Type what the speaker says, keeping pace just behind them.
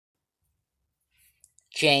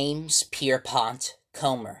James Pierpont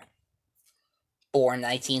Comer, born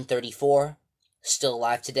 1934, still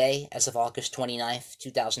alive today as of August 29th,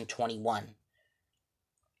 2021.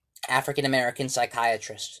 African-American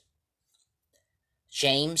psychiatrist.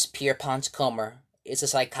 James Pierpont Comer is a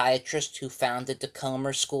psychiatrist who founded the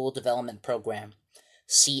Comer School Development Program,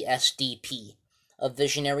 CSDP, a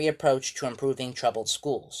visionary approach to improving troubled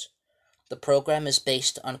schools. The program is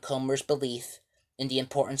based on Comer's belief in the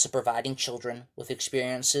importance of providing children with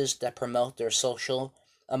experiences that promote their social,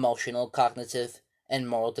 emotional, cognitive, and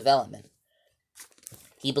moral development.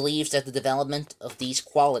 He believes that the development of these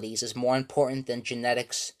qualities is more important than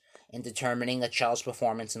genetics in determining a child's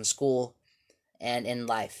performance in school and in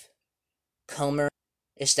life. Comer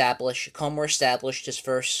established his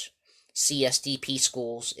first CSDP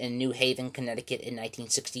schools in New Haven, Connecticut in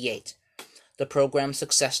 1968. The program's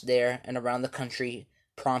success there and around the country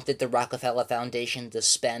prompted the Rockefeller Foundation to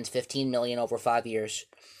spend $15 million over 5 years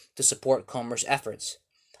to support Comer's efforts.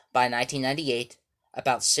 By 1998,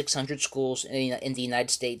 about 600 schools in the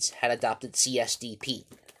United States had adopted CSDP.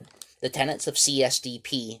 The tenets of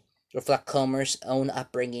CSDP reflect Comer's own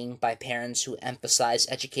upbringing by parents who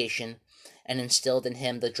emphasized education and instilled in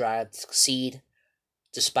him the drive to succeed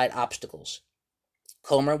despite obstacles.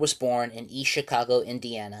 Comer was born in East Chicago,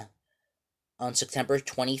 Indiana, on September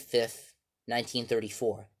 25,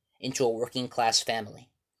 1934, into a working-class family.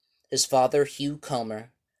 His father, Hugh Comer,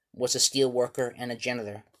 was a steel worker and a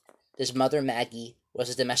janitor. His mother, Maggie, was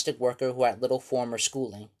a domestic worker who had little formal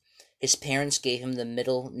schooling. His parents gave him the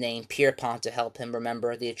middle name Pierpont to help him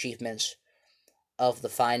remember the achievements of the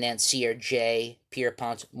financier J.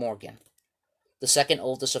 Pierpont Morgan. The second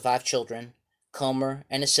oldest of 5 children, Comer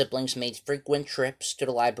and his siblings made frequent trips to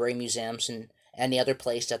the library, museums, and any other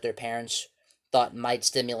place that their parents thought might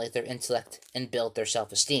stimulate their intellect and build their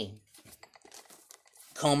self-esteem.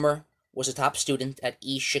 Comer was a top student at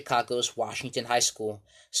East Chicago's Washington High School,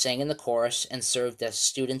 sang in the chorus, and served as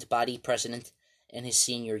student body president in his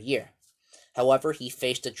senior year. However, he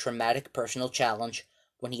faced a traumatic personal challenge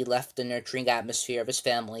when he left the nurturing atmosphere of his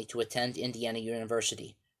family to attend Indiana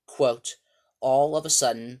University. Quote, "All of a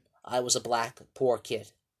sudden, I was a black, poor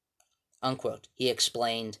kid," unquote. He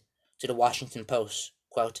explained to the Washington Post,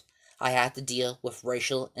 quote, "I had to deal with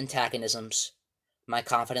racial antagonisms. My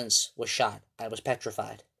confidence was shot. I was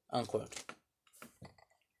petrified," unquote.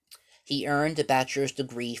 He earned a bachelor's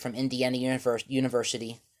degree from Indiana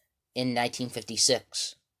University in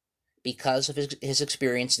 1956. Because of his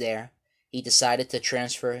experience there, he decided to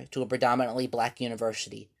transfer to a predominantly black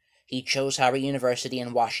university. He chose Howard University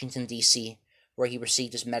in Washington, D.C., where he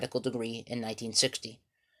received his medical degree in 1960.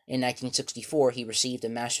 In 1964, he received a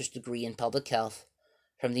master's degree in public health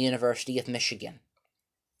from the University of Michigan.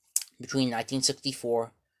 Between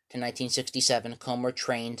 1964 to 1967, Comer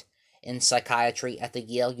trained in psychiatry at the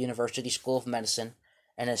Yale University School of Medicine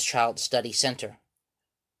and his Child Study Center.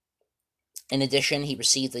 In addition, he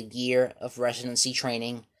received a year of residency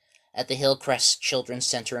training at the Hillcrest Children's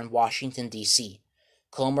Center in Washington, D.C.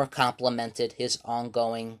 Comer complemented his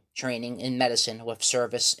ongoing training in medicine with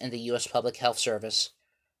service in the U.S. Public Health Service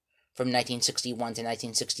from 1961 to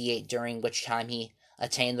 1968, during which time he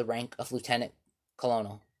attained the rank of lieutenant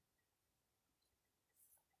colonel.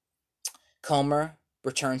 Comer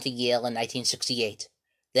returned to Yale in 1968.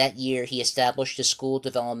 That year, he established his school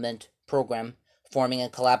development program, forming a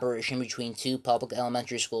collaboration between 2 public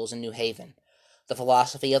elementary schools in New Haven. The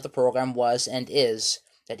philosophy of the program was and is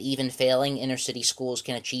that even failing inner-city schools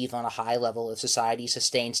can achieve on a high level if society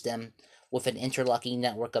sustains them with an interlocking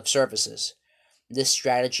network of services. This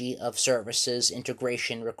strategy of services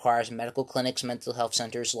integration requires medical clinics, mental health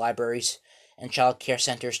centers, libraries, and child care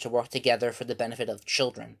centers to work together for the benefit of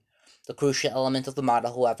children. The crucial element of the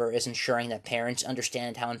model, however, is ensuring that parents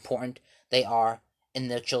understand how important they are in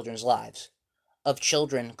their children's lives. Of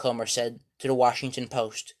children, Comer said to the Washington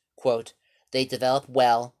Post, quote, "They develop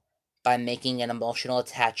well by making an emotional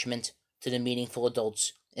attachment to the meaningful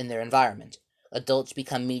adults in their environment. Adults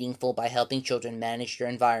become meaningful by helping children manage their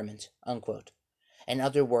environment," unquote. In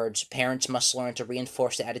other words, parents must learn to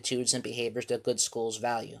reinforce the attitudes and behaviors that good schools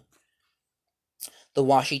value. The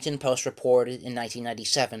Washington Post reported in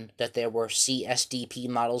 1997 that there were CSDP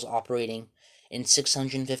models operating in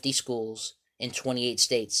 650 schools in 28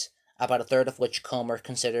 states, about a third of which Comer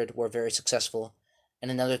considered were very successful, and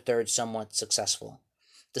another third somewhat successful.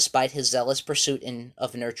 Despite his zealous pursuit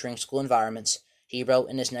of nurturing school environments, he wrote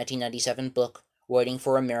in his 1997 book, Waiting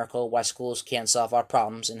for a Miracle, Why Schools Can't Solve Our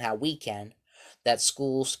Problems and How We Can, that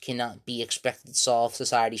schools cannot be expected to solve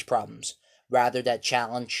society's problems, rather that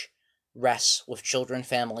challenge rests with children,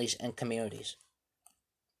 families, and communities.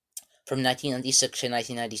 From 1996 to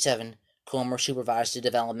 1997, Comer supervised the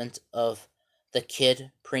development of the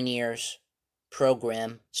Kidpreneurs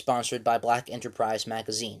program sponsored by Black Enterprise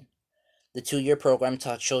magazine. The 2-year program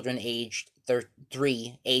taught children aged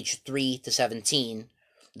 3 to 17,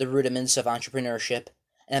 the rudiments of entrepreneurship,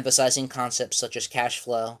 emphasizing concepts such as cash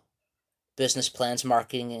flow, business plans,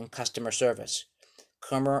 marketing, and customer service.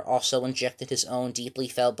 Comer also injected his own deeply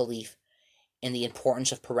felt belief in the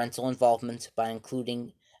importance of parental involvement by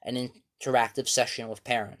including an interactive session with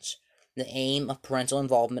parents. The aim of parental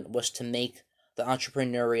involvement was to make the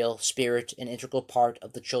entrepreneurial spirit an integral part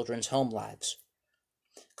of the children's home lives.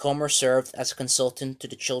 Comer served as a consultant to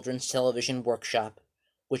the Children's Television Workshop,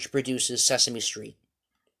 which produces Sesame Street,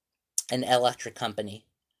 an electric company.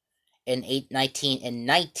 In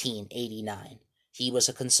 1989, he was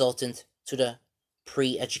a consultant to the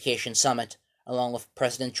Pre-Education Summit, along with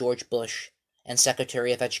President George Bush and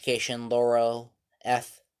Secretary of Education Laurel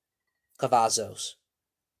F. Cavazos.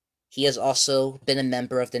 He has also been a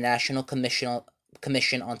member of the National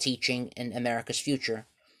Commission on Teaching in America's Future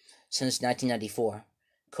since 1994.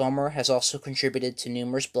 Comer has also contributed to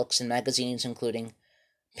numerous books and magazines, including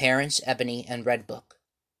Parents, Ebony, and Red Book.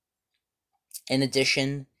 In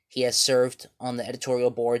addition, he has served on the editorial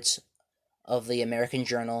boards of the American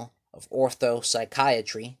Journal of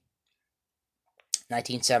Ortho-Psychiatry,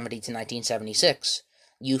 1970 to 1976,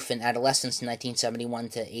 Youth and Adolescence, 1971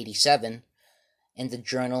 to 87, and the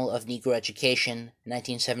Journal of Negro Education,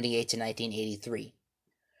 1978 to 1983.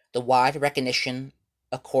 The wide recognition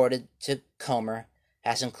accorded to Comer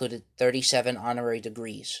has included 37 honorary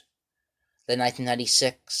degrees, the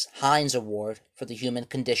 1996 Heinz Award for the Human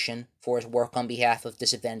Condition for his work on behalf of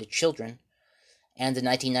disadvantaged children, and the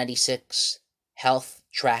 1996 Health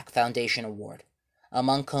Track Foundation Award.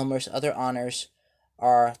 Among Comer's other honors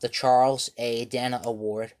are the Charles A. Dana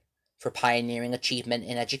Award for Pioneering Achievement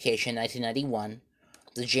in Education, 1991,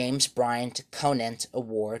 the James Bryant Conant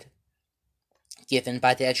Award, given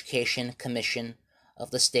by the Education Commission of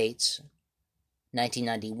the States,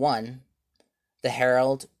 1991, the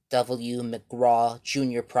Harold W. McGraw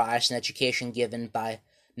Jr. Prize in Education given by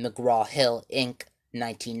McGraw-Hill, Inc.,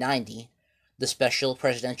 1990, the Special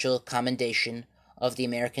Presidential Commendation of the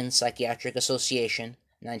American Psychiatric Association,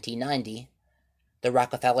 1990, the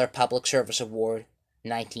Rockefeller Public Service Award,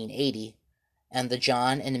 1980, and the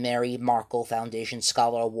John and Mary Markle Foundation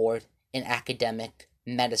Scholar Award in Academic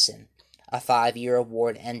Medicine, a 5-year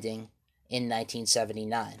award ending in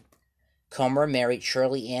 1979. Comer married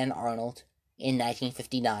Shirley Ann Arnold in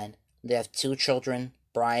 1959. They have 2 children,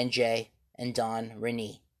 Brian J. and Dawn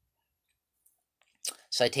Renee.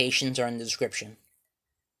 Citations are in the description.